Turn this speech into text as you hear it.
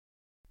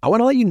I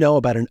want to let you know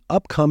about an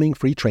upcoming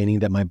free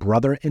training that my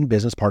brother and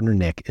business partner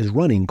Nick is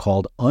running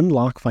called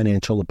Unlock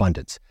Financial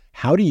Abundance: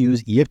 How to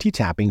Use EFT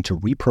Tapping to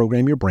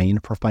Reprogram Your Brain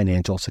for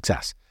Financial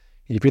Success.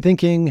 And if you're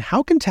thinking,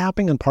 how can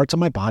tapping on parts of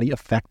my body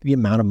affect the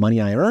amount of money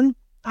I earn?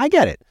 I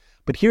get it,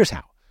 but here's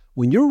how.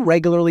 When you're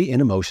regularly in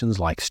emotions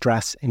like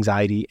stress,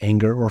 anxiety,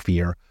 anger, or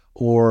fear,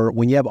 or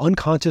when you have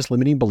unconscious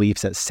limiting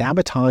beliefs that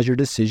sabotage your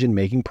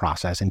decision-making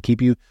process and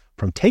keep you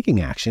from taking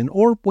action,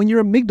 or when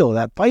your amygdala,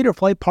 that fight or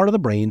flight part of the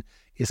brain,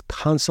 is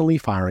constantly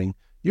firing,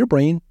 your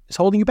brain is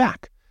holding you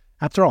back.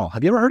 After all,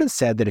 have you ever heard it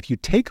said that if you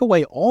take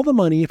away all the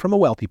money from a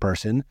wealthy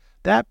person,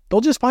 that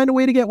they'll just find a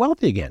way to get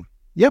wealthy again?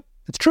 Yep,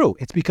 it's true.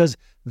 It's because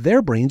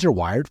their brains are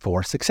wired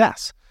for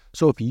success.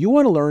 So if you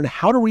want to learn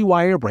how to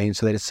rewire your brain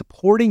so that it's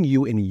supporting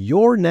you in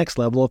your next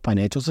level of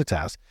financial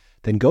success,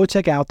 then go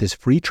check out this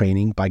free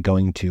training by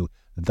going to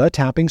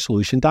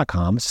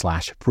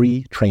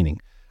thetappingsolution.com/free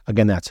training.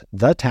 Again, that's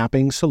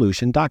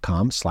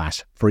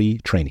thetappingsolution.com/free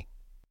training.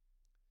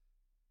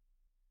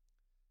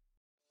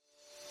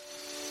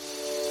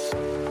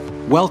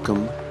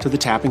 Welcome to the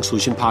Tapping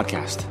Solution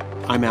Podcast.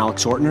 I'm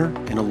Alex Ortner,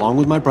 and along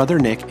with my brother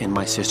Nick and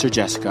my sister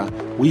Jessica,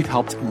 we've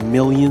helped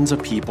millions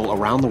of people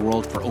around the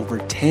world for over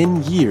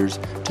 10 years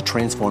to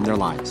transform their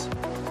lives.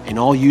 And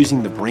all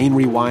using the brain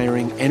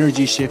rewiring,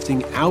 energy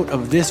shifting, out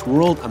of this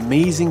world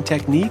amazing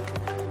technique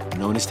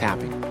known as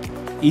tapping.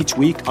 Each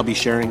week, I'll be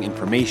sharing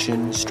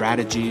information,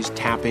 strategies,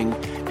 tapping,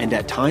 and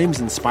at times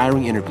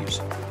inspiring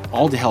interviews,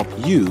 all to help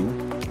you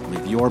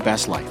live your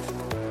best life.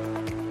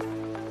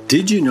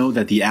 Did you know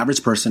that the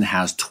average person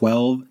has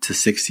 12 to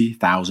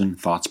 60,000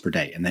 thoughts per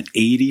day, and that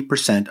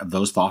 80% of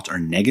those thoughts are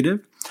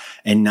negative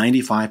and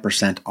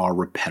 95% are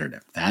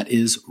repetitive? That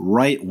is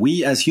right.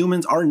 We as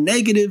humans are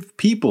negative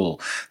people.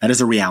 That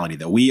is a reality,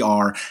 that we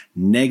are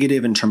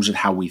negative in terms of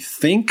how we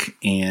think.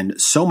 And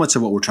so much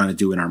of what we're trying to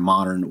do in our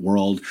modern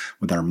world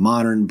with our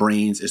modern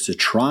brains is to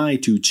try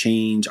to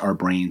change our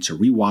brains, to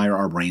rewire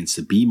our brains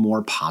to be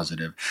more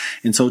positive.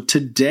 And so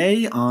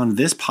today on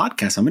this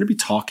podcast, I'm going to be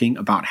talking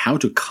about how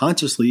to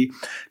consciously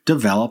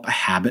develop a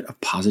habit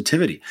of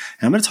positivity.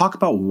 And I'm going to talk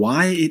about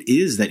why it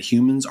is that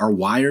humans are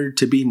wired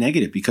to be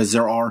negative, because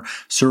there are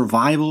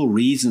survival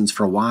reasons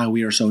for why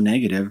we are so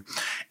negative.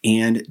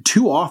 And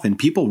too often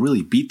people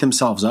really beat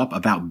themselves up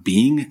about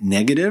being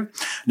negative.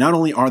 Not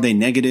only are they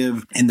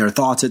negative in their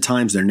thoughts at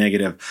times, they're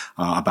negative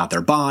about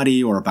their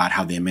body or about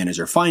how they manage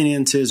their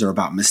finances or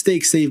about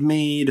mistakes they've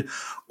made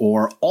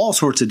or all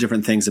sorts of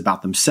different things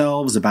about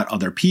themselves, about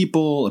other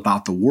people,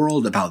 about the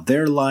world, about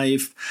their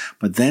life.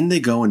 But then they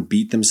go and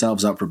beat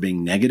themselves up for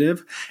being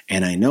negative.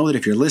 And I know that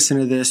if you're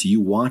listening to this, you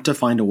want to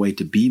find a way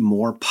to be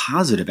more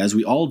positive, as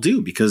we all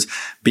do, because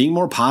being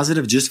more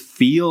positive just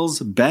feels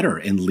better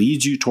and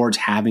leads you towards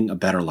having a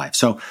better life.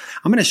 So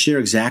I'm going to share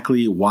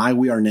exactly why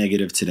we are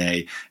negative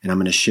today. And I'm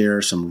going to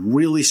share some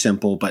really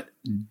simple but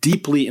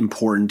deeply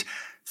important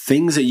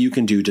things that you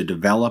can do to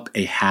develop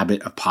a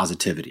habit of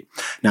positivity.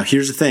 Now,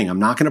 here's the thing. I'm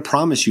not going to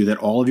promise you that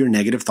all of your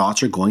negative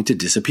thoughts are going to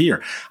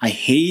disappear. I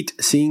hate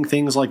seeing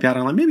things like that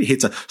online. Maybe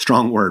hate's a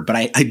strong word, but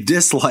I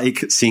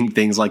dislike seeing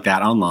things like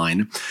that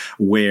online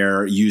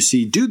where you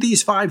see, do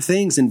these 5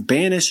 things and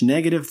banish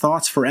negative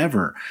thoughts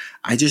forever.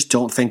 I just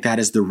don't think that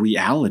is the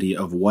reality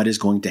of what is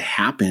going to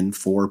happen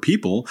for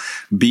people,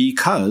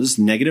 because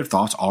negative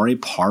thoughts are a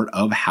part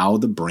of how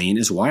the brain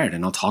is wired.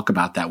 And I'll talk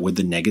about that with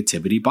the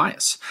negativity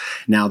bias.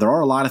 Now, there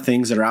are a lot of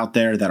things that are out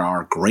there that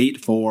are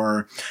great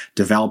for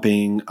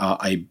developing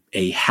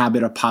a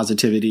habit of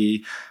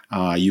positivity.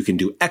 You can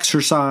do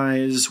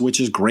exercise, which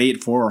is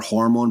great for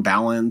hormone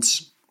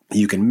balance.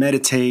 You can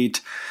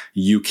meditate.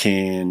 You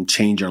can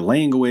change your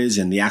language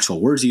and the actual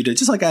words you did.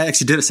 Just like I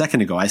actually did a second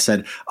ago. I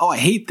said, oh, I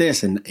hate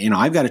this. And,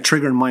 I've got a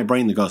trigger in my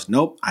brain that goes,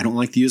 nope, I don't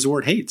like to use the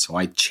word hate. So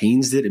I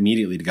changed it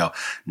immediately to go,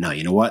 no,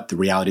 you know what? The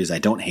reality is I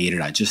don't hate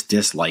it. I just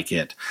dislike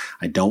it.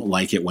 I don't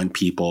like it when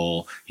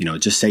people,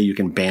 just say you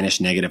can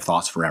banish negative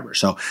thoughts forever.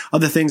 So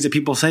other things that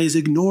people say is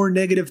ignore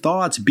negative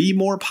thoughts, be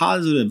more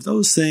positive.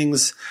 Those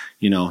things,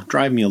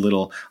 drive me a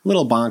little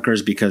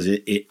bonkers, because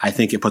I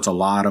think it puts a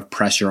lot of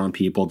pressure on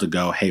people to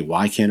go, hey,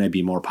 why can't I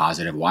be more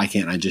positive? Why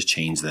can't I just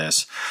change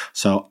this?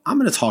 So I'm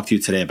going to talk to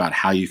you today about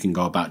how you can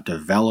go about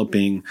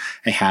developing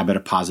a habit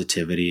of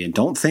positivity. And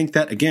don't think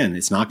that, again,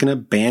 it's not going to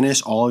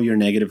banish all of your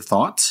negative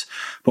thoughts.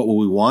 But what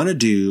we want to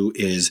do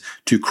is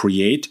to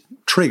create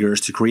triggers,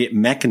 to create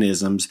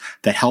mechanisms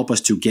that help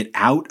us to get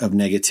out of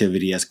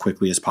negativity as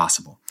quickly as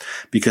possible.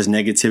 Because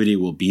negativity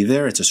will be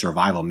there. It's a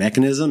survival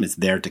mechanism. It's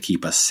there to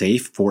keep us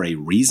safe for a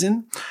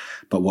reason.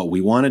 But what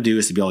we want to do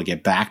is to be able to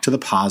get back to the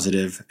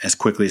positive as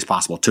quickly as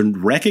possible, to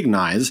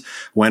recognize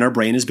when our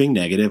brain is being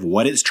negative,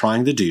 what it's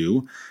trying to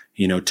do,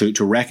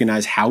 to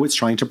recognize how it's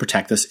trying to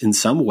protect us in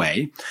some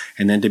way,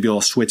 and then to be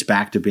able to switch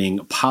back to being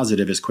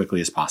positive as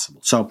quickly as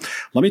possible. So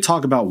let me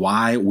talk about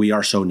why we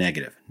are so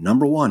negative.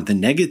 Number one, the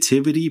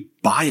negativity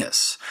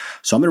bias.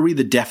 So I'm going to read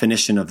the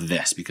definition of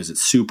this because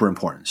it's super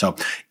important. So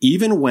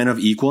even when of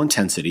equal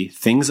intensity,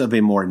 things of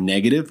a more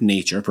negative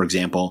nature, for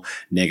example,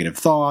 negative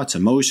thoughts,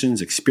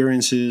 emotions,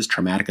 experiences,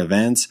 traumatic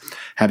events,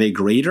 have a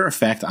greater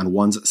effect on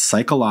one's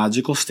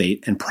psychological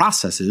state and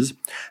processes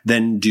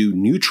than do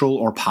neutral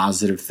or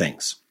positive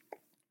things.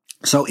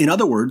 So in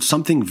other words,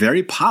 something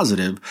very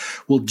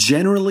positive will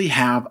generally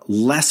have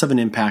less of an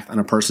impact on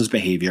a person's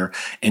behavior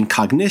and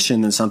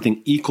cognition than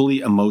something equally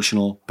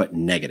emotional but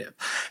negative.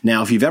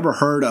 Now, if you've ever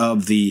heard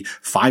of the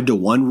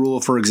 5-to-1 rule,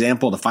 for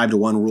example, the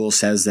 5-to-1 rule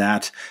says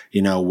that,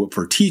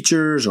 for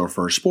teachers or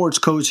for sports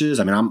coaches,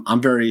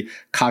 I'm very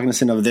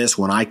cognizant of this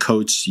when I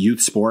coach youth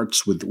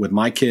sports with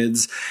my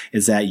kids,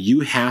 is that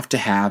you have to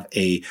have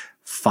a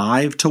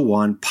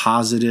 5-to-1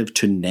 positive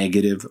to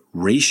negative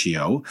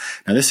ratio.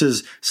 Now, this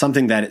is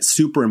something that it's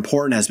super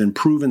important, has been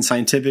proven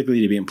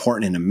scientifically to be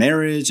important in a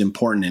marriage,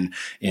 important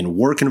in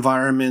work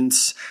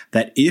environments,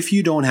 that if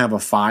you don't have a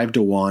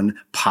 5-to-1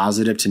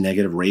 positive to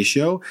negative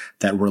ratio,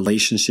 that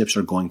relationships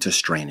are going to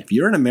strain. If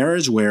you're in a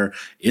marriage where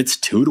it's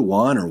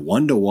 2-to-1 or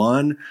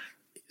 1-to-1,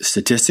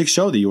 statistics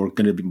show that you are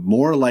going to be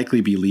more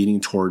likely be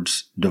leaning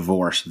towards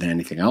divorce than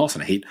anything else.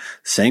 And I hate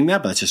saying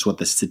that, but that's just what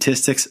the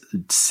statistics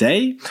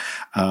say.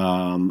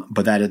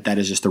 But that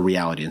is just the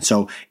reality. And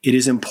so it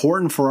is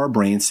important for our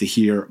brains to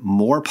hear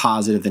more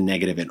positive than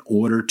negative in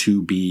order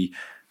to be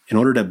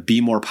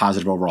more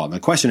positive overall. And the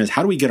question is,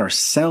 how do we get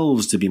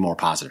ourselves to be more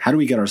positive? How do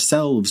we get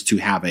ourselves to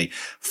have a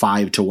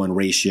 5-to-1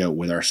 ratio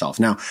with ourselves?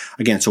 Now,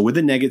 again, so with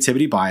the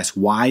negativity bias,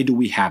 why do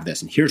we have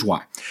this? And here's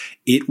why.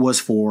 It was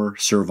for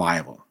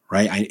survival.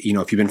 Right?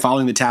 If you've been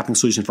following the Tapping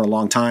Solution for a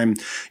long time,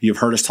 you've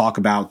heard us talk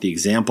about the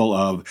example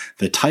of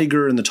the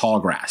tiger in the tall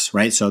grass,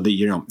 right? So that,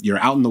 you're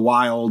out in the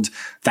wild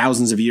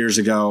thousands of years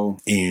ago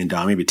and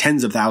maybe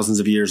tens of thousands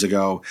of years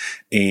ago.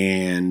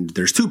 And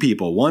there's two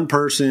people. One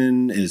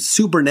person is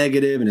super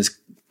negative and is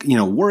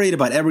worried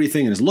about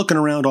everything and is looking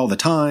around all the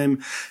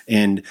time.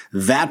 And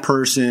that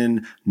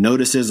person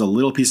notices a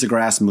little piece of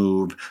grass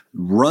move,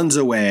 runs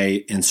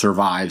away, and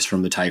survives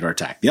from the tiger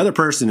attack. The other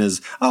person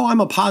is, oh,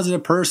 I'm a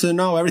positive person.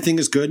 No, everything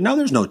is good. No,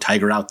 there's no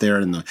tiger out there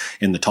in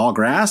the tall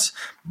grass.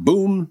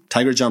 Boom,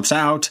 tiger jumps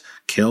out,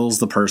 kills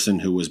the person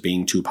who was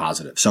being too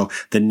positive. So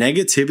the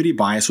negativity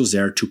bias was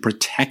there to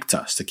protect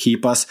us, to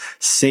keep us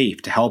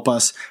safe, to help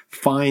us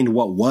find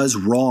what was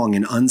wrong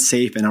and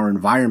unsafe in our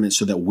environment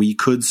so that we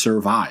could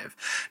survive.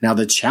 Now,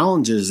 the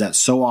challenge is that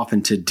so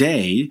often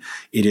today,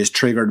 it is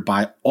triggered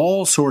by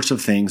all sorts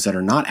of things that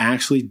are not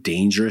actually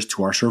dangerous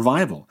to our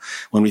survival.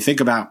 When we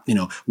think about,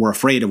 we're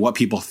afraid of what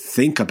people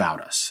think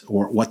about us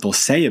or what they'll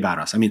say about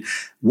us.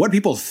 What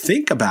people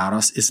think about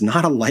us is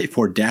not a life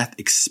or death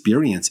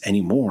experience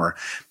anymore,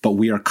 but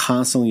we are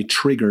constantly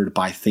triggered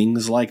by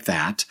things like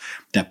that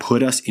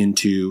put us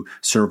into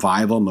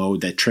survival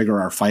mode, that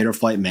trigger our fight or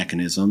flight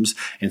mechanisms.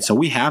 And so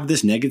we have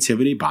this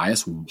negativity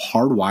bias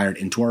hardwired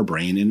into our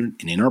brain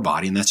and in our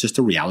body, and that's just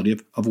the reality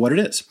of what it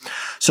is.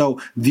 So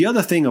the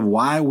other thing of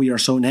why we are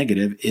so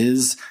negative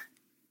is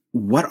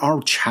what our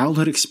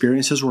childhood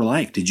experiences were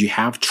like. Did you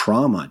have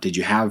trauma? Did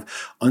you have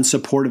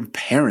unsupportive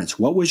parents?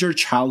 What was your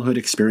childhood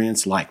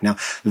experience like? Now,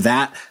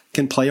 that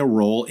can play a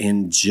role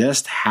in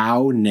just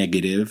how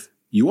negative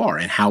you are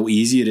and how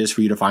easy it is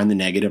for you to find the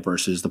negative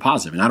versus the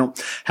positive. And I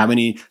don't have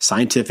any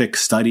scientific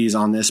studies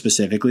on this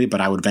specifically, but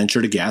I would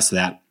venture to guess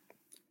that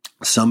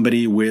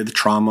somebody with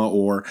trauma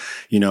or,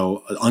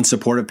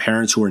 unsupportive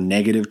parents who are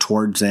negative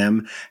towards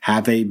them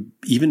have a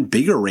even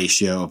bigger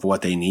ratio of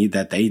what they need,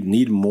 that they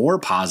need more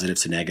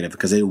positives to negative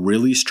because they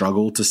really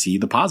struggle to see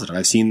the positive.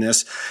 I've seen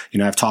this,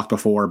 I've talked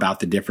before about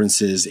the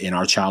differences in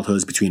our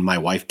childhoods between my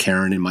wife,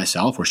 Karen, and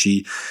myself, where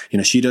she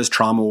does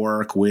trauma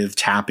work with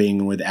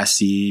tapping, with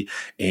SC,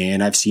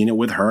 and I've seen it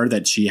with her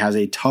that she has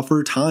a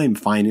tougher time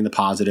finding the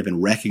positive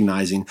and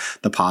recognizing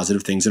the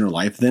positive things in her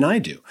life than I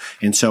do.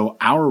 And so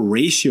our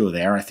ratio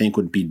there, I think,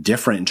 would be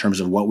different in terms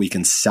of what we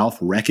can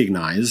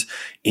self-recognize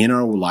in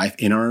our life,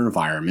 in our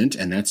environment.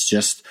 And that's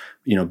just,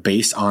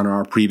 based on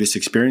our previous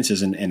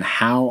experiences and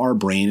how our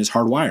brain is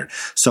hardwired.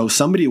 So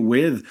somebody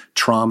with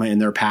trauma in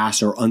their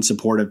past or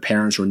unsupportive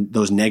parents or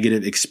those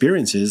negative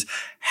experiences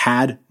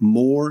had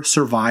more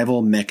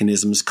survival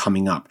mechanisms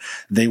coming up.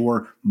 They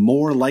were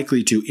more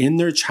likely to, in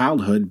their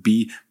childhood,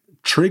 be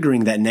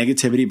triggering that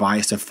negativity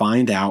bias to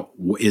find out,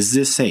 is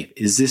this safe?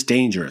 Is this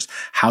dangerous?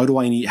 What do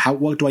I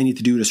need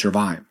to do to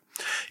survive?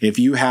 If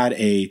you had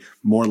a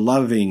more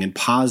loving and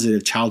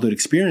positive childhood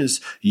experience,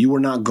 you were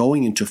not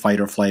going into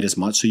fight or flight as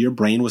much. So your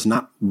brain was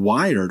not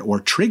wired or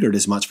triggered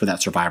as much for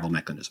that survival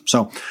mechanism.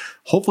 So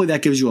hopefully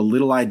that gives you a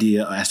little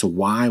idea as to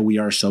why we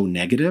are so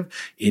negative.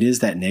 It is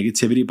that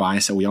negativity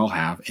bias that we all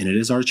have. And it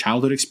is our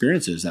childhood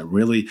experiences that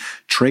really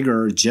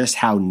trigger just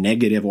how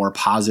negative or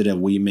positive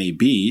we may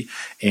be.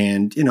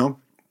 And,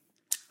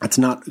 that's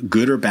not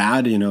good or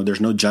bad. There's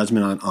no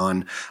judgment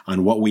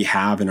on what we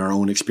have in our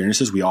own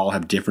experiences. We all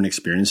have different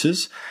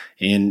experiences.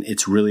 And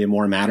it's really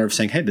more a matter of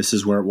saying, hey, this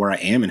is where I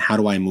am and how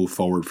do I move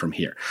forward from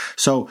here?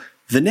 So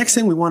the next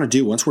thing we want to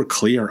do once we're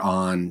clear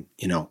on,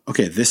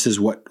 okay, this is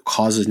what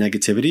causes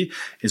negativity,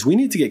 is we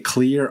need to get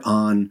clear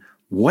on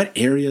what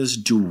areas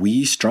do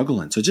we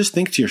struggle in? So just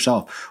think to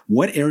yourself,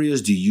 what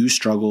areas do you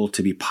struggle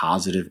to be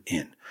positive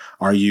in?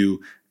 Are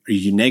you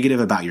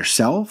negative about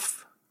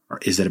yourself? Or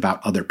is it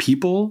about other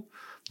people,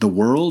 the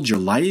world, your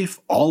life,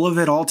 all of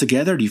it all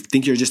together? Do you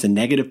think you're just a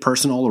negative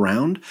person all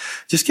around?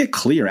 Just get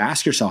clear.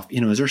 Ask yourself,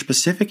 is there a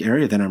specific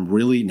area that I'm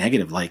really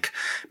negative? Like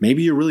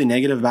maybe you're really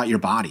negative about your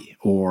body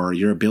or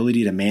your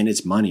ability to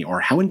manage money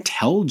or how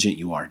intelligent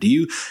you are. Do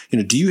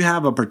you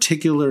have a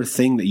particular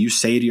thing that you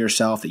say to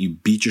yourself that you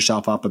beat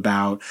yourself up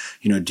about?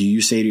 Do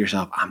you say to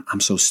yourself,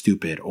 I'm so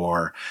stupid,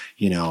 or,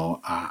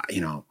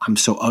 I'm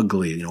so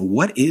ugly?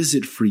 What is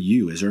it for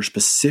you? Is there a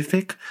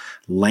specific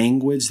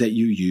language that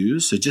you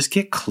use? So just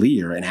get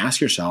clear and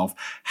ask yourself,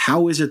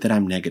 how is it that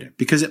I'm negative?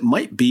 Because it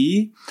might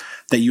be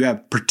that you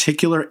have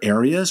particular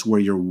areas where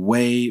you're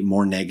way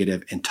more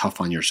negative and tough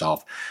on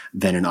yourself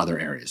than in other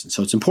areas. And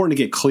so it's important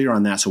to get clear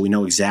on that so we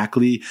know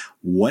exactly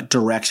what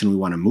direction we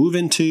want to move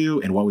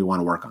into and what we want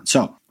to work on.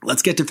 So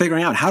let's get to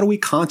figuring out, how do we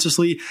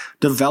consciously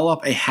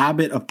develop a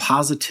habit of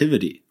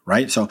positivity,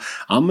 right? So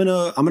I'm going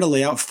to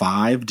lay out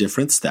 5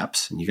 different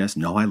steps. And you guys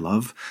know I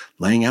love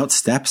laying out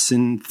steps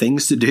and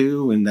things to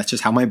do. And that's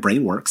just how my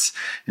brain works.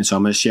 And so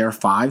I'm going to share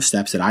 5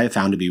 steps that I have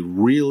found to be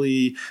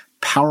really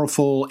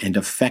powerful and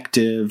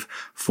effective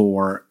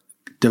for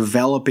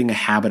developing a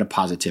habit of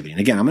positivity. And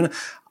again,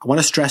 I want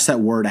to stress that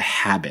word, a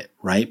habit,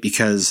 right?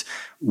 Because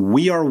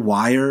we are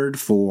wired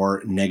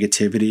for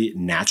negativity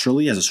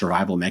naturally as a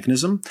survival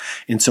mechanism.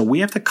 And so we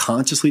have to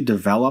consciously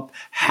develop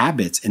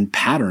habits and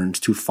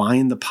patterns to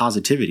find the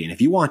positivity. And if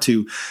you want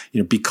to,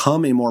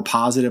 become a more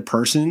positive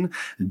person,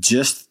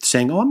 just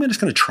saying, I'm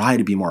just going to try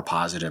to be more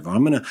positive, or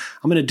I'm going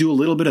to do a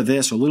little bit of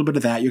this or a little bit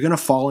of that, you're going to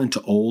fall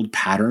into old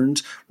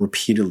patterns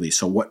repeatedly.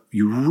 So what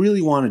you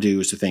really want to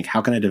do is to think,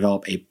 how can I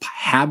develop a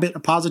habit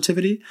of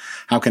positivity?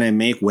 How can I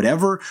make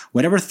whatever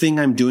thing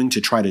I'm doing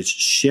to try to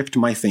shift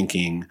my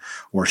thinking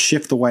or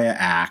shift the way I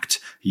act,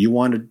 you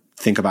want to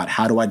think about,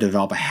 how do I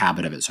develop a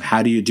habit of it? So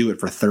how do you do it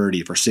for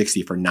 30, for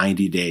 60, for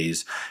 90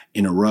 days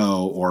in a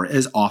row, or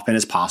as often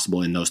as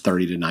possible in those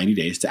 30 to 90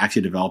 days to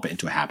actually develop it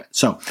into a habit?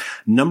 So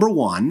number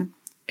 1,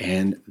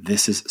 and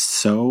this is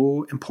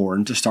so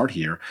important to start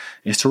here,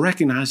 is to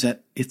recognize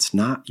that it's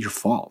not your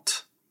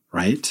fault,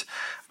 right?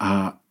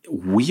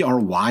 We are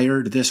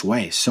wired this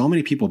way. So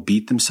many people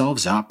beat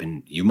themselves up,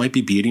 and you might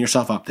be beating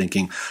yourself up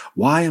thinking,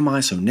 why am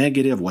I so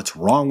negative? What's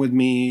wrong with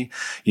me?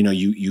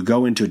 You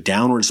go into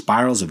downward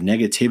spirals of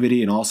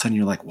negativity, and all of a sudden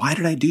you're like, why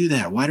did I do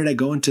that? Why did I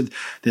go into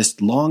this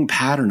long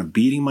pattern of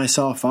beating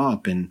myself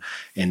up, and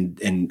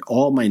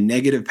all my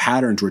negative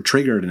patterns were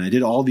triggered, and I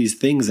did all these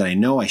things that I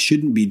know I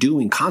shouldn't be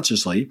doing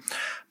consciously,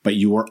 but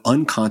you are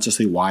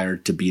unconsciously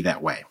wired to be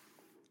that way.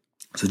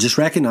 So just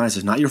recognize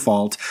it's not your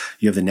fault.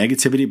 You have the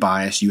negativity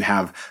bias. You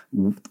have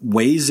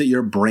ways that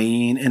your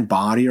brain and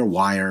body are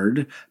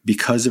wired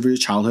because of your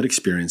childhood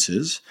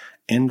experiences.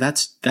 And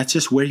that's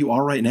just where you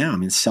are right now. I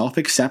mean,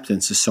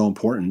 self-acceptance is so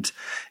important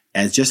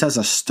as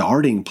a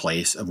starting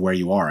place of where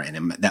you are.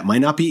 And that might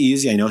not be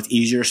easy. I know it's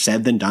easier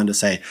said than done to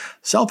say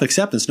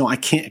self-acceptance. No, I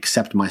can't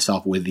accept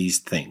myself with these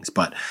things.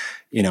 But,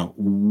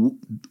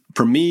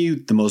 for me,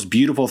 the most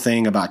beautiful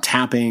thing about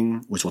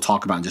tapping, which we'll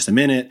talk about in just a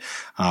minute,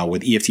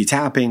 with EFT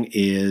tapping,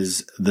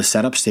 is the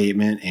setup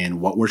statement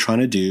and what we're trying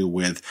to do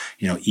with,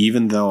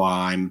 even though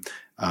I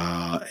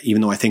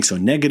think so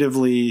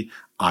negatively,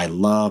 I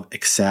love,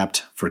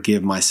 accept,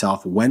 forgive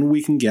myself. When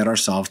we can get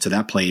ourselves to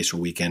that place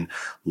where we can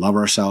love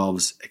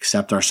ourselves,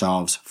 accept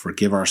ourselves,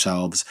 forgive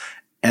ourselves,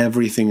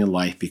 everything in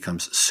life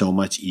becomes so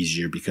much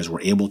easier because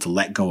we're able to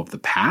let go of the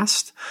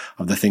past,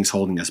 of the things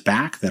holding us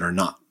back that are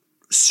not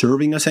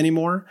serving us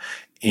anymore.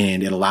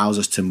 And it allows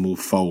us to move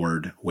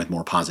forward with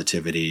more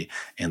positivity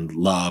and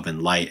love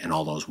and light and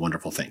all those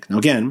wonderful things. Now,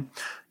 again,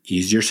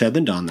 easier said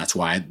than done. That's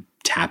why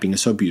tapping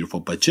is so beautiful.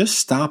 But just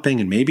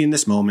stopping, and maybe in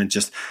this moment,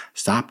 just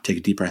stop, take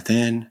a deep breath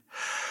in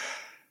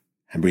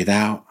and breathe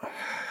out.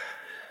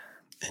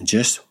 And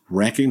just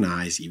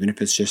recognize, even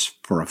if it's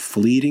just for a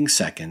fleeting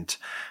second,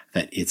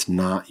 that it's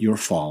not your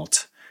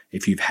fault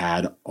if you've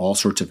had all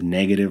sorts of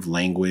negative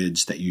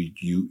language that you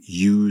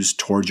use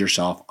towards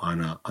yourself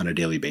on a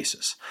daily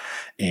basis.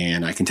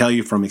 And I can tell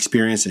you from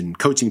experience in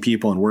coaching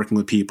people and working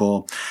with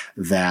people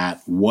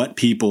that what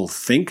people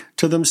think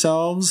to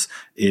themselves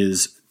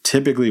is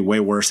typically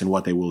way worse than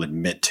what they will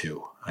admit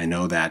to. I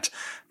know that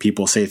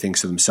people say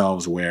things to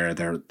themselves where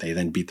they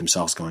then beat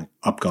themselves going,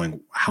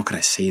 how could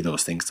I say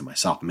those things to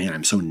myself? Man,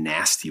 I'm so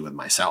nasty with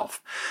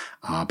myself.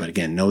 But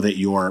again, know that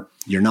you're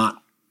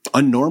not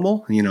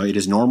unnormal. It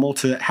is normal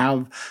to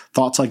have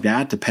thoughts like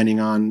that, depending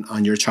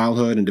on your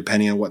childhood and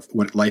depending on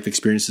what life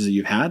experiences that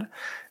you've had,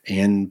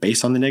 and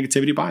based on the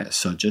negativity bias.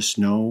 So just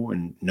know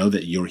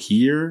that you're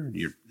here.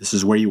 This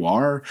is where you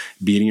are.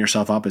 Beating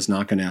yourself up is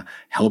not going to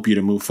help you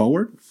to move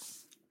forward.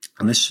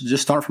 And let's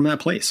just start from that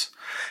place.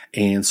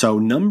 And so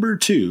number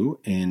 2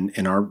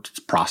 in our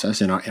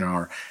process, in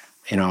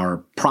our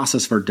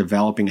process for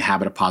developing a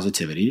habit of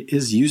positivity,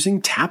 is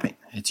using tapping.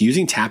 It's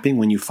using tapping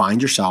when you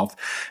find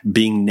yourself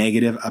being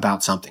negative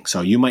about something.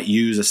 So you might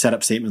use a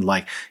setup statement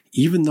like,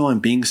 even though I'm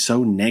being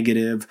so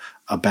negative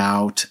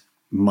about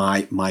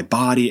my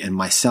body and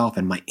myself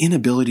and my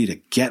inability to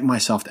get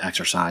myself to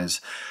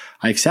exercise,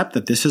 I accept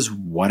that this is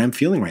what I'm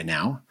feeling right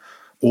now.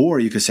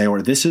 Or you could say,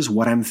 or this is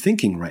what I'm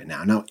thinking right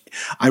now. Now,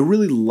 I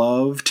really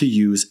love to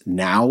use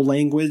now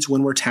language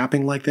when we're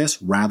tapping like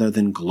this rather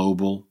than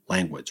global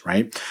language,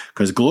 right?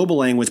 Because global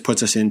language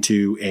puts us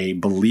into a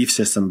belief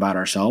system about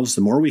ourselves.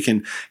 The more we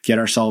can get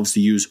ourselves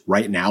to use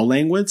right now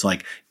language,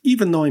 like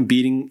even though I'm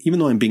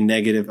being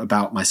negative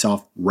about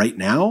myself right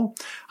now,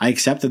 I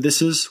accept that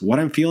this is what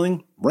I'm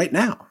feeling right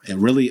now. It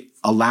really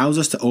allows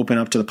us to open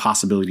up to the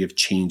possibility of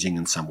changing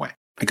in some way.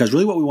 Because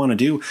really what we want to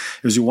do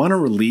is we want to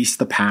release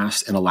the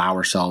past and allow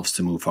ourselves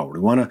to move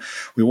forward.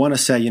 We want to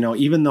say,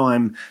 even though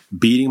I'm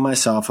beating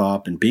myself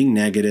up and being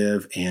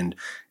negative and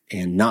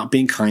not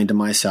being kind to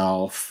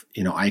myself,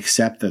 I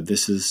accept that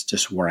this is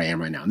just where I am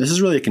right now. And this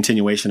is really a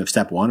continuation of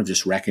step one of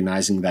just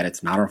recognizing that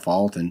it's not our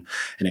fault and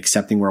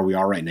accepting where we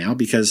are right now.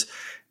 Because,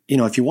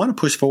 if you want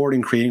to push forward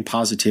in creating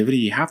positivity,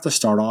 you have to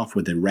start off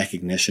with the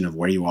recognition of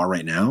where you are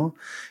right now.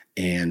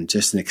 And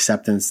just an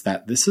acceptance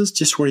that this is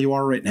just where you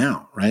are right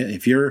now, right?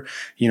 If you're,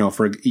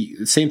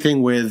 same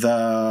thing with,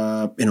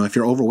 if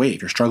you're overweight,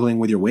 if you're struggling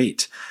with your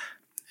weight,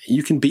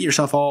 you can beat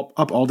yourself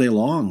up all day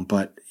long.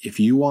 But if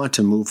you want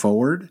to move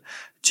forward,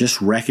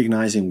 just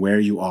recognizing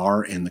where you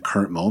are in the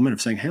current moment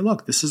of saying, hey,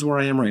 look, this is where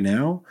I am right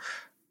now.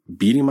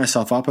 Beating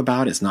myself up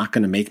about it's not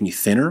going to make me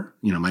thinner.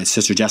 My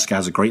sister Jessica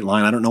has a great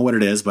line. I don't know what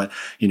it is, but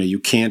you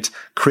can't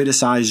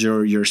criticize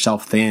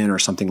yourself thin or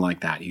something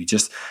like that. You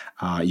just,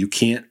 you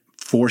can't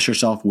force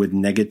yourself with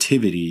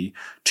negativity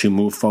to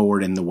move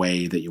forward in the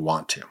way that you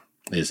want to,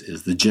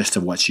 is the gist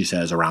of what she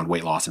says around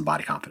weight loss and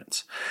body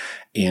confidence.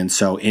 And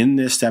so in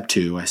this step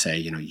 2, I say,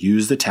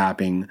 use the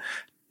tapping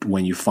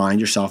when you find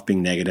yourself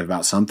being negative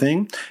about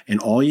something. And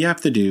all you have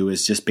to do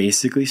is just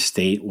basically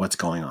state what's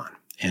going on.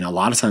 And a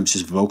lot of times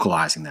just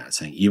vocalizing that,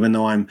 saying, even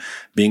though I'm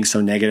being so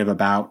negative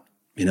about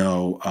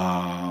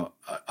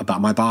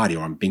my body,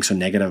 or I'm being so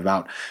negative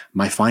about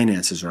my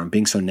finances, or I'm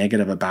being so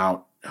negative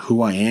about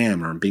who I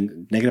am, or I'm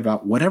being negative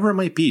about whatever it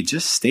might be,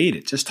 just state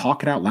it, just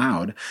talk it out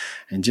loud,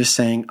 and just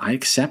saying, I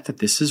accept that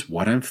this is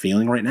what I'm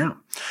feeling right now.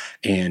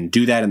 And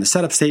do that in the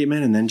setup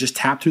statement, and then just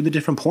tap through the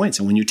different points.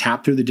 And when you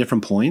tap through the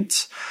different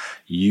points,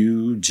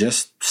 you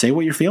just say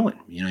what you're feeling.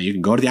 You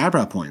can go to the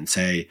eyebrow point and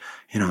say,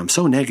 I'm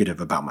so negative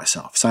about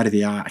myself. Side of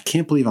the eye, I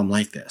can't believe I'm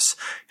like this.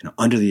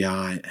 Under the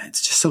eye,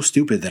 it's just so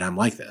stupid that I'm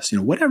like this.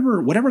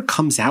 Whatever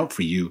comes out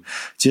for you,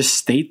 just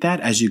state that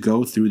as you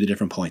go through the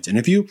different points. And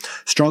if you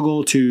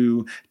struggle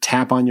to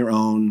tap on your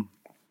own,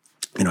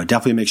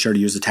 definitely make sure to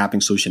use the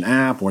Tapping Solution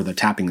app or the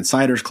Tapping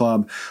Insiders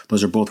Club.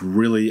 Those are both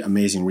really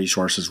amazing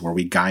resources where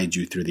we guide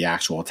you through the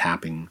actual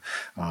tapping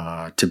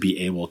to be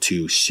able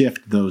to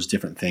shift those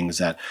different things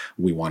that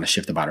we want to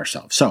shift about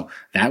ourselves. So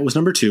that was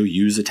number 2,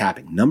 use the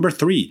tapping. Number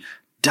 3,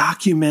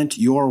 document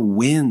your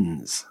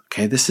wins.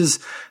 Okay. This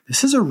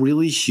is a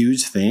really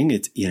huge thing.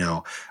 It's,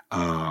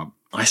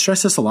 I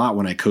stress this a lot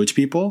when I coach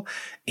people,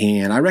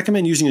 and I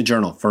recommend using a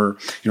journal. For,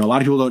 a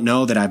lot of people don't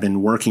know that I've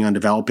been working on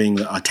developing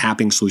a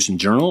Tapping Solution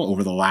journal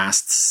over the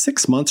last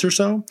 6 months or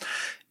so.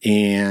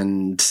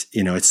 And,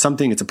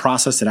 it's a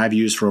process that I've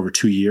used for over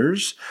 2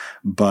 years,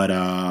 but,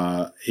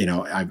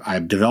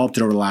 I've developed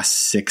it over the last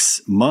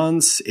 6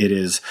 months. It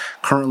is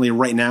currently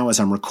right now, as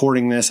I'm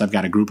recording this, I've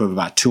got a group of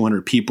about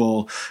 200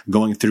 people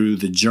going through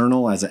the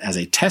journal as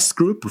a test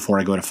group before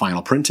I go to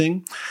final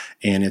printing.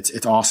 And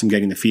it's awesome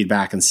getting the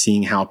feedback and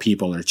seeing how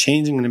people are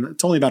changing. And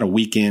it's only about a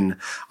week in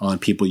on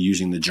people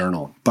using the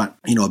journal. But,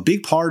 a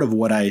big part of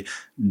what I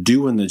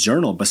do in the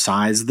journal,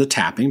 besides the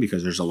tapping,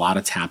 because there's a lot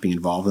of tapping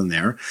involved in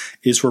there,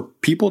 is for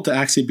people to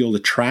actually be able to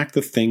track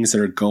the things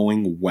that are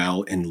going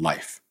well in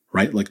life,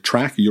 right? Like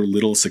track your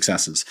little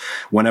successes.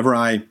 Whenever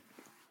I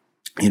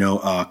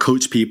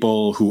coach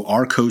people who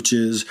are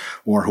coaches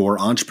or who are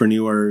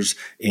entrepreneurs,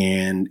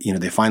 and,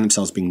 they find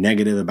themselves being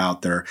negative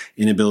about their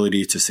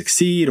inability to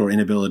succeed or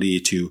inability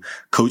to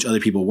coach other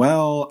people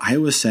well, I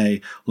always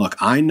say, look,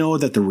 I know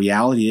that the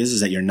reality is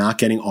that you're not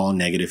getting all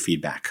negative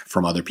feedback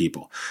from other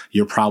people.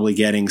 You're probably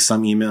getting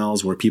some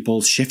emails where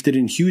people shifted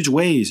in huge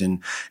ways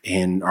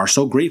and are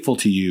so grateful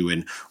to you.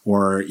 And,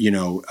 or,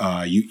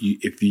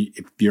 if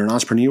you're an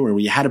entrepreneur where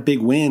you had a big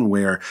win,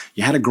 where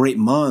you had a great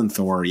month,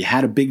 or you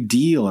had a big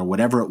deal, or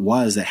whatever it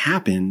was that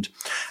happened,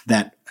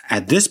 that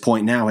at this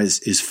point now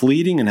is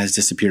fleeting and has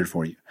disappeared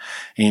for you.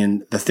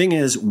 And the thing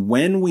is,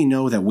 when we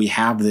know that we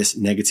have this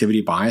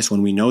negativity bias,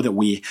 when we know that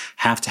we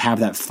have to have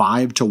that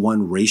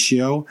 5-to-1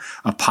 ratio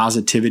of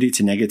positivity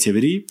to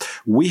negativity,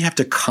 we have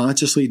to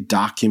consciously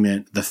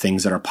document the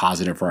things that are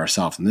positive for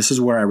ourselves. And this is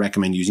where I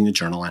recommend using a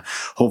journal. And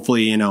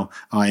hopefully, in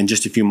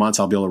just a few months,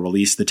 I'll be able to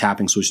release the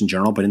Tapping Solution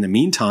Journal. But in the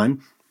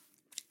meantime,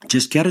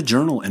 just get a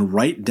journal and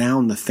write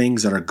down the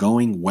things that are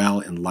going well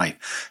in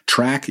life.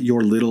 Track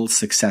your little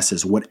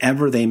successes,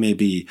 whatever they may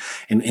be,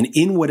 and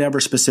in whatever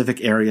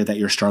specific area that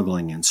you're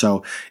struggling in.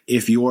 So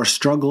if you're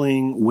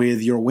struggling with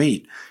your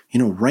weight,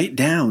 write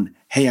down,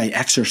 hey, I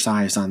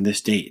exercised on this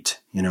date,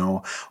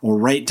 or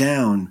write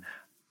down,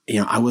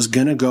 I was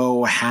going to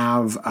go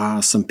have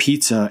some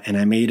pizza and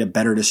I made a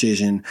better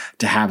decision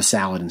to have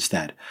salad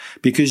instead.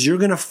 Because you're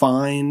going to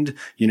find,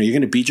 you're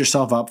going to beat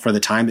yourself up for the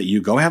time that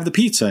you go have the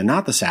pizza and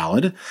not the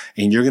salad.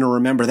 And you're going to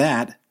remember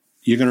that.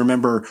 You're going to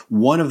remember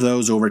one of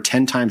those over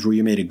 10 times where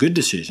you made a good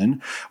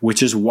decision,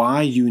 which is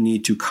why you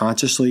need to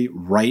consciously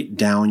write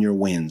down your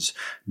wins,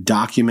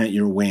 document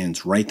your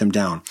wins, write them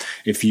down.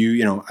 If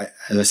you,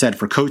 as I said,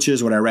 for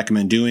coaches, what I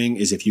recommend doing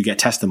is if you get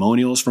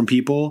testimonials from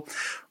people,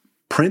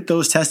 print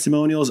those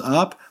testimonials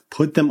up,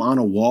 put them on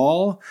a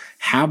wall,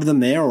 have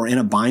them there or in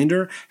a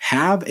binder,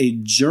 have a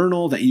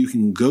journal that you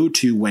can go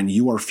to when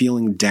you are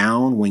feeling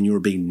down, when you are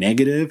being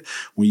negative,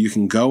 where you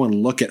can go and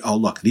look at, oh,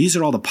 look, these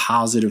are all the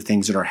positive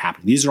things that are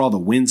happening. These are all the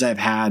wins I've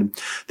had.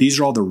 These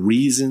are all the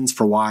reasons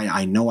for why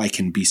I know I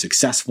can be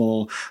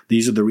successful.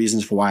 These are the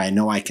reasons for why I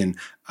know I can,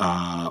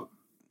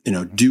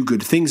 do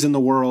good things in the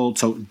world.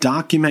 So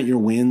document your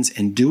wins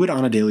and do it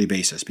on a daily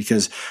basis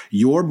because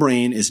your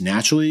brain is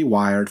naturally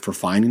wired for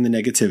finding the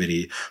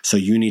negativity. So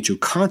you need to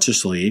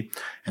consciously,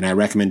 and I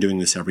recommend doing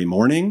this every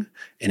morning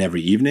and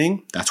every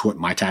evening. That's what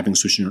my Tapping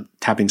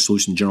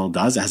Solution Journal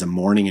does. It has a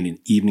morning and an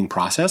evening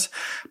process,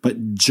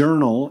 but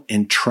journal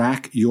and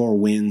track your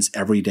wins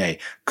every day.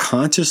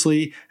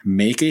 Consciously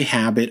make a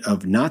habit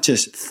of not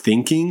just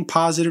thinking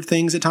positive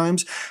things at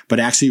times,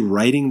 but actually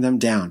writing them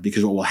down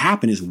because what will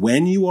happen is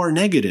when you are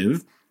negative,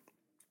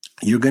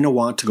 you're going to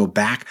want to go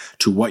back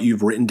to what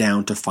you've written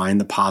down to find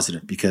the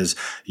positive because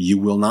you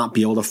will not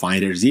be able to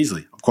find it as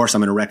easily. Of course,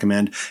 I'm going to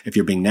recommend if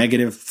you're being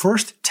negative,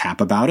 first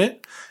tap about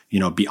it,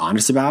 be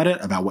honest about it,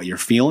 about what you're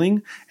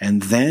feeling,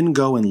 and then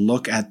go and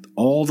look at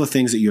all the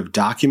things that you have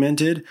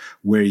documented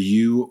where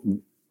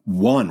you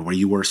won, where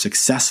you were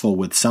successful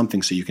with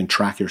something so you can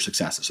track your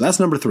successes. So that's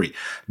number 3,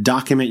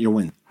 document your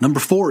win. Number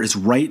 4 is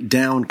write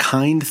down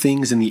kind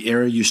things in the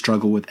area you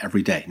struggle with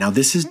every day. Now,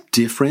 this is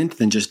different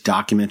than just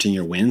documenting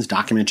your wins.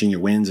 Documenting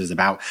your wins is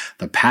about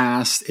the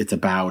past. It's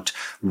about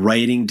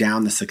writing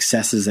down the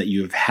successes that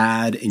you've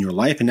had in your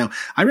life. And now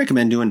I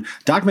recommend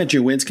documenting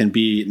your wins can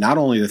be not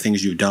only the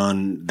things you've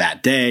done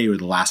that day or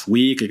the last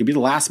week, it could be the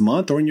last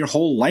month or in your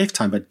whole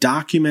lifetime, but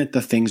document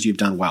the things you've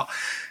done well.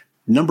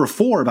 Number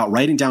 4, about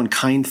writing down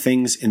kind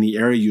things in the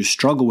area you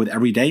struggle with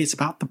every day, it's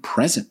about the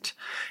present.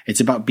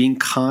 It's about being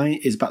kind.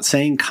 It's about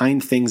saying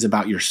kind things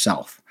about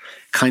yourself,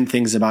 kind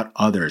things about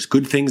others,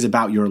 good things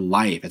about your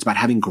life. It's about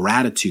having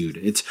gratitude.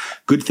 It's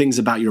good things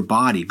about your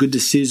body, good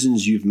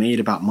decisions you've made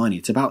about money.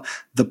 It's about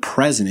the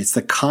present. It's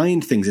the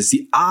kind things. It's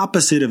the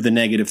opposite of the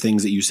negative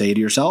things that you say to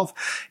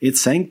yourself. It's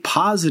saying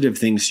positive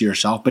things to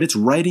yourself, but it's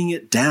writing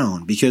it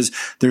down because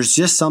there's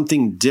just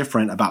something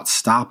different about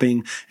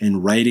stopping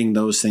and writing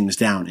those things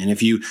down. And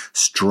if you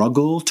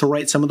struggle to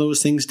write some of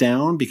those things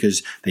down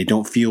because they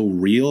don't feel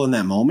real in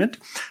that moment,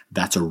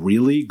 that's a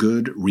really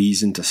good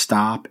reason to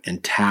stop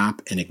and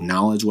tap and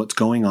acknowledge what's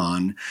going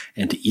on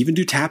and to even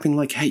do tapping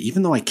like, hey,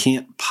 even though I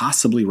can't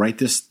possibly write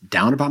this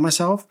down about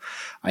myself,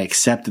 I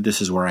accept that this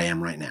is where I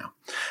am right now.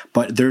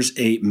 But there's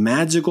a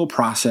magical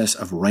process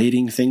of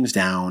writing things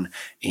down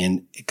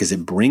and because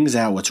it brings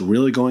out what's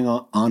really going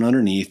on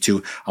underneath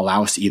to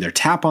allow us to either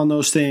tap on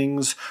those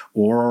things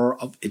or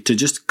to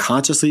just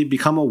consciously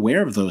become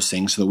aware of those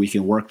things so that we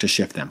can work to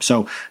shift them.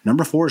 So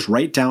number 4 is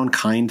write down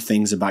kind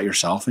things about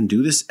yourself and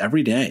do this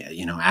every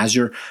day. As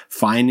you're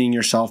finding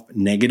yourself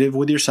negative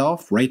with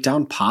yourself, write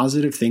down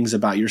positive things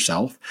about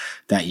yourself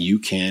that you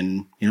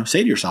can,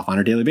 say to yourself on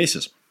a daily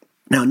basis.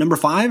 Now, number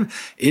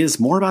 5 is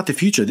more about the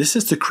future. This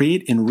is to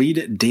create and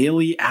read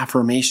daily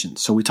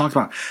affirmations. So we talked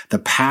about the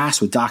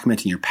past with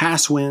documenting your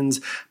past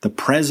wins, the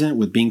present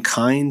with being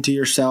kind to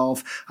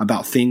yourself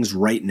about things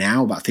right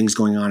now, about things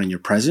going on in your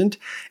present.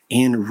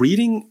 And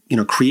reading,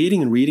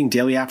 creating and reading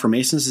daily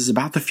affirmations is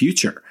about the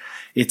future.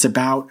 It's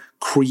about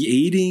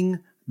creating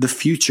the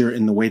future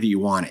in the way that you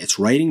want it. It's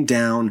writing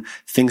down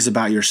things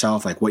about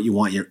yourself, like what you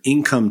want your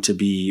income to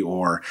be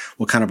or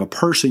what kind of a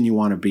person you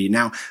want to be.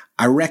 Now,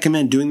 I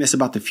recommend doing this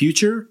about the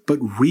future, but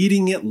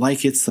reading it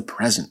like it's the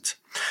present.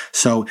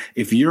 So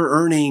if you're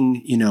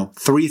earning,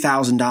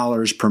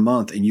 $3,000 per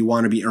month and you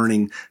want to be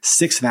earning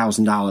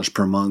 $6,000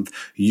 per month,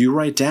 you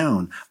write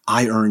down,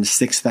 I earn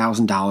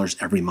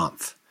 $6,000 every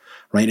month,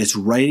 right? It's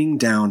writing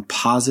down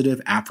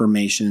positive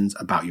affirmations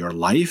about your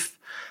life,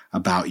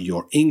 about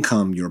your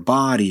income, your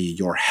body,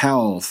 your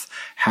health,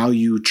 how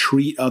you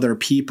treat other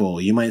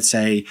people. You might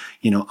say,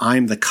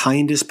 I'm the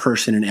kindest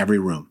person in every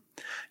room.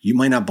 You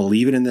might not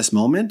believe it in this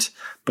moment,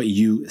 but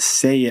you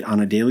say it on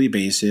a daily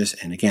basis.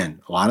 And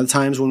again, a lot of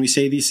times when we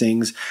say these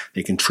things,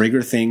 they can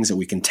trigger things that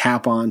we can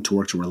tap on to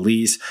work to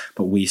release,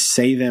 but we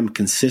say them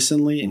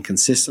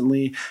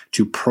consistently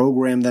to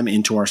program them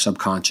into our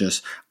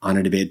subconscious on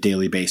a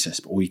daily basis.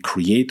 But we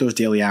create those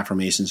daily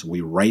affirmations,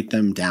 we write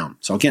them down.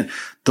 So again,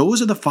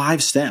 those are the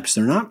 5 steps.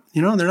 They're not,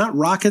 they're not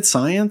rocket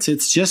science.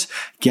 It's just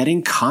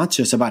getting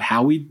conscious about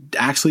how we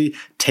actually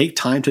take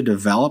time to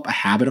develop a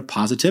habit of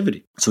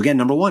positivity. So again,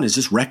 number 1 is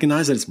just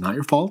recognize that it's not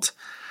your fault.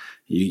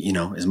 You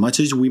know, as much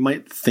as we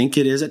might think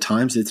it is at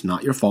times, it's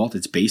not your fault.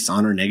 It's based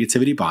on our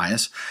negativity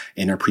bias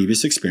and our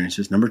previous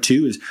experiences. Number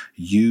 2 is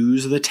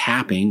use the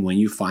tapping when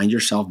you find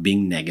yourself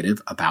being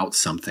negative about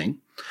something.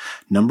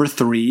 Number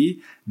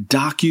 3,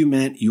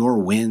 document your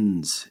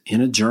wins in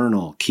a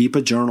journal. Keep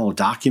a journal.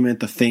 Document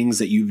the things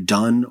that you've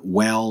done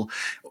well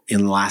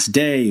in the last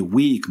day,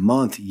 week,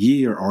 month,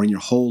 year, or in your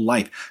whole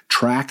life.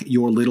 Track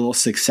your little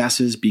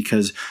successes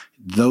because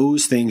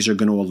those things are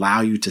going to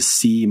allow you to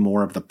see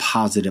more of the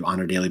positive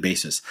on a daily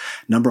basis.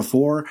 Number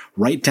 4,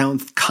 write down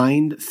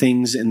kind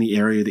things in the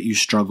area that you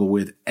struggle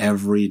with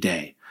every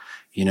day.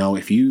 You know,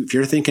 if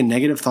you're thinking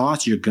negative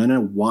thoughts, you're going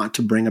to want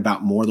to bring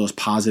about more of those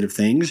positive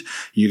things.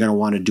 You're going to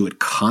want to do it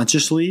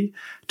consciously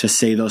to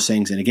say those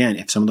things. And again,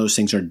 if some of those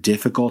things are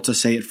difficult to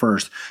say at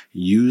first,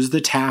 use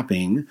the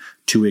tapping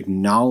to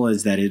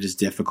acknowledge that it is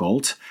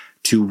difficult,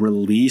 to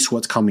release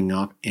what's coming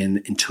up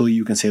and until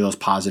you can say those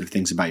positive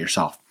things about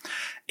yourself.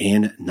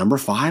 And number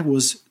 5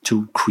 was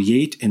to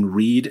create and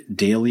read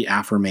daily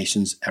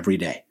affirmations every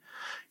day.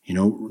 You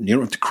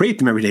don't have to create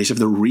them every day. You have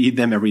to read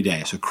them every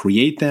day. So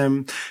create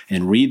them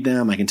and read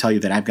them. I can tell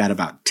you that I've got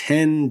about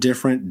 10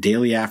 different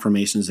daily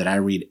affirmations that I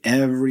read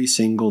every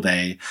single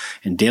day.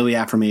 And daily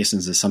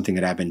affirmations is something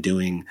that I've been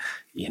doing,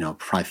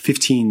 probably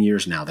 15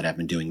 years now that I've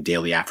been doing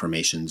daily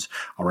affirmations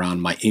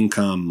around my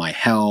income, my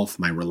health,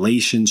 my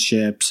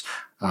relationships,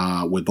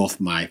 with both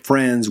my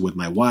friends, with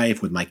my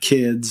wife, with my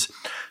kids.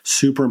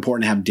 Super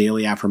important to have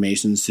daily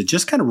affirmations to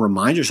just kind of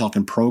remind yourself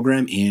and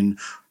program in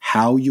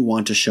how you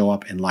want to show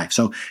up in life.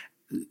 So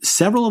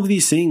several of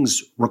these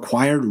things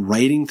required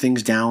writing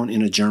things down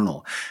in a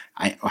journal.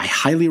 I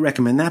highly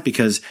recommend that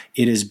because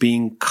it is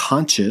being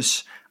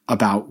conscious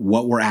about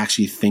what we're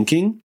actually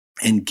thinking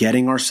and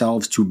getting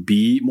ourselves to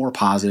be more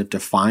positive, to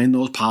find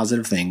those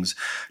positive things,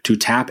 to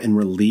tap and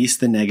release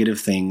the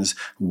negative things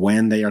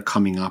when they are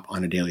coming up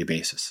on a daily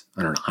basis,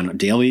 on a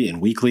daily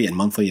and weekly and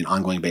monthly and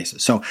ongoing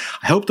basis. So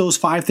I hope those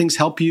 5 things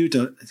help you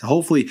to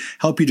hopefully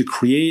help you to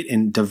create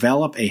and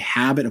develop a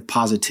habit of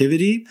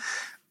positivity.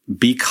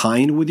 Be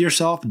kind with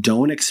yourself.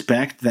 Don't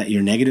expect that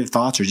your negative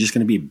thoughts are just going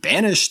to be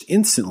banished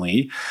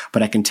instantly.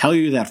 But I can tell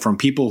you that from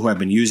people who have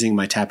been using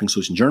my Tapping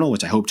Solution Journal,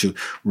 which I hope to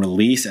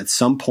release at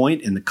some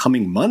point in the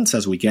coming months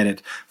as we get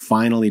it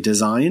finally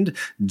designed,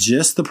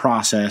 just the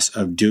process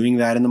of doing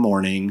that in the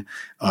morning,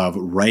 of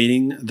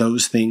writing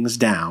those things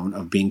down,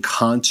 of being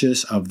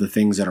conscious of the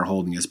things that are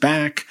holding us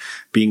back,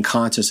 being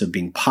conscious of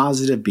being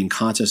positive, being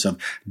conscious of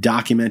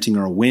documenting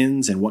our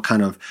wins and what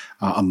kind of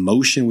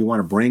emotion we want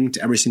to bring to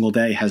every single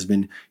day has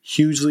been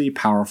hugely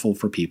powerful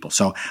for people.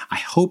 So I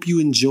hope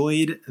you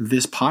enjoyed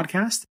this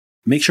podcast.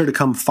 Make sure to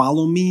come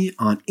follow me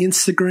on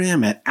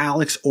Instagram at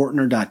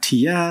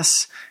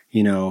alexortner.ts.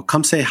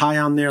 Come say hi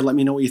on there. Let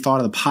me know what you thought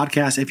of the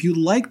podcast. If you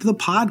liked the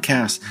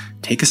podcast,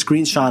 take a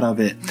screenshot of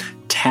it.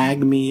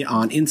 Tag me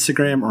on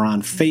Instagram or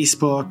on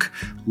Facebook.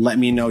 Let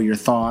me know your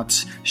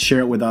thoughts. Share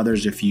it with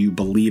others if you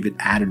believe it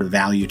added a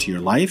value to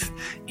your life.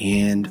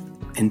 And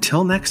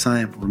until next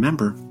time,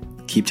 remember,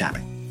 keep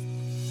tapping.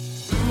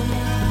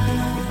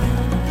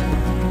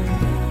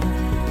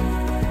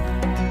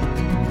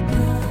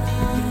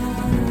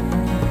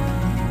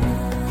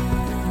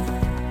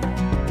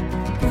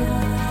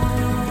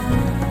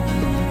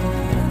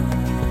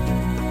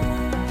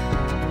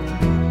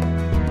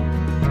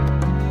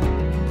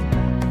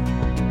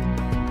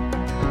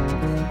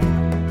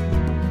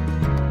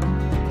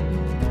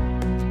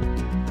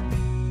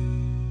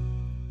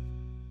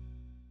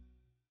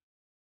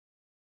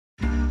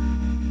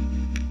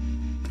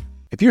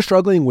 If you're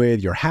struggling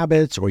with your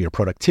habits or your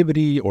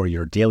productivity or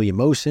your daily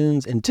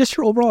emotions and just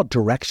your overall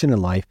direction in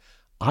life,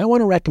 I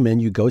want to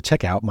recommend you go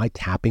check out my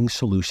Tapping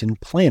Solution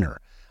Planner.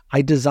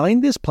 I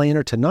designed this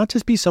planner to not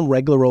just be some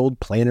regular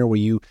old planner where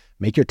you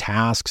make your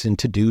tasks and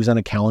to-dos on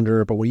a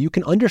calendar, but where you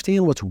can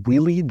understand what's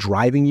really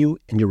driving you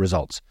and your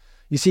results.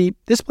 You see,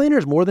 this planner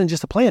is more than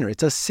just a planner.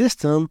 It's a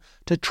system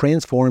to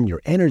transform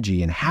your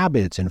energy and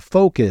habits and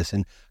focus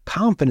and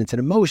confidence and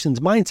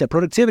emotions, mindset,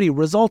 productivity,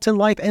 results in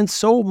life, and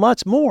so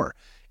much more.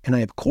 And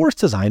I, of course,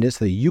 designed it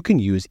so that you can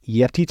use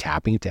EFT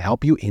tapping to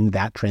help you in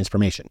that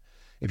transformation.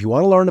 If you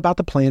want to learn about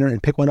the planner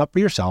and pick one up for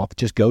yourself,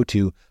 just go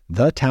to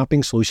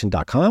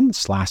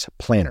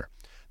thetappingsolution.com/planner.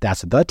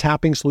 That's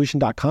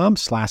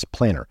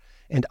thetappingsolution.com/planner.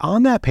 And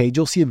on that page,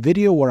 you'll see a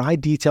video where I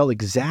detail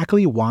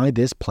exactly why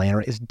this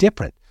planner is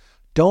different.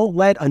 Don't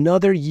let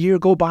another year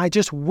go by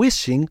just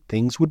wishing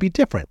things would be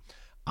different.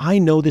 I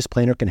know this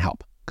planner can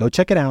help. Go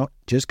check it out.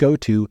 Just go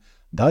to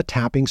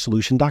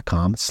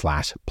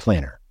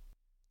thetappingsolution.com/planner.